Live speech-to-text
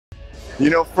You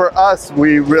know, for us,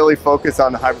 we really focus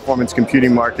on the high-performance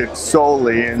computing market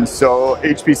solely, and so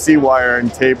HPC Wire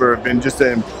and Tabor have been just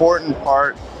an important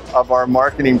part of our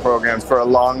marketing programs for a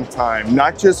long time.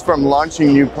 Not just from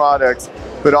launching new products,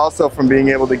 but also from being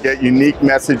able to get unique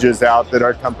messages out that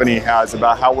our company has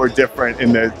about how we're different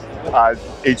in the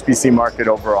HPC market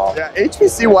overall. Yeah,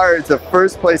 HPC Wire is the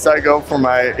first place I go for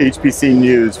my HPC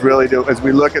news, really, as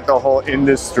we look at the whole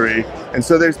industry. And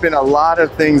so there's been a lot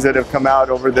of things that have come out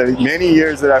over the many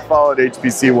years that I followed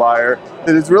HPC Wire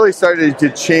that has really started to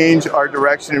change our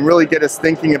direction and really get us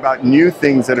thinking about new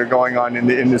things that are going on in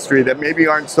the industry that maybe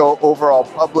aren't so overall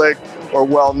public or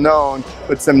well known,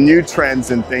 but some new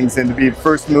trends and things, and to be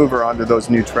first mover onto those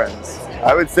new trends.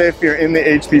 I would say if you're in the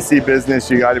HPC business,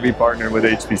 you got to be partnered with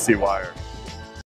HPC Wire.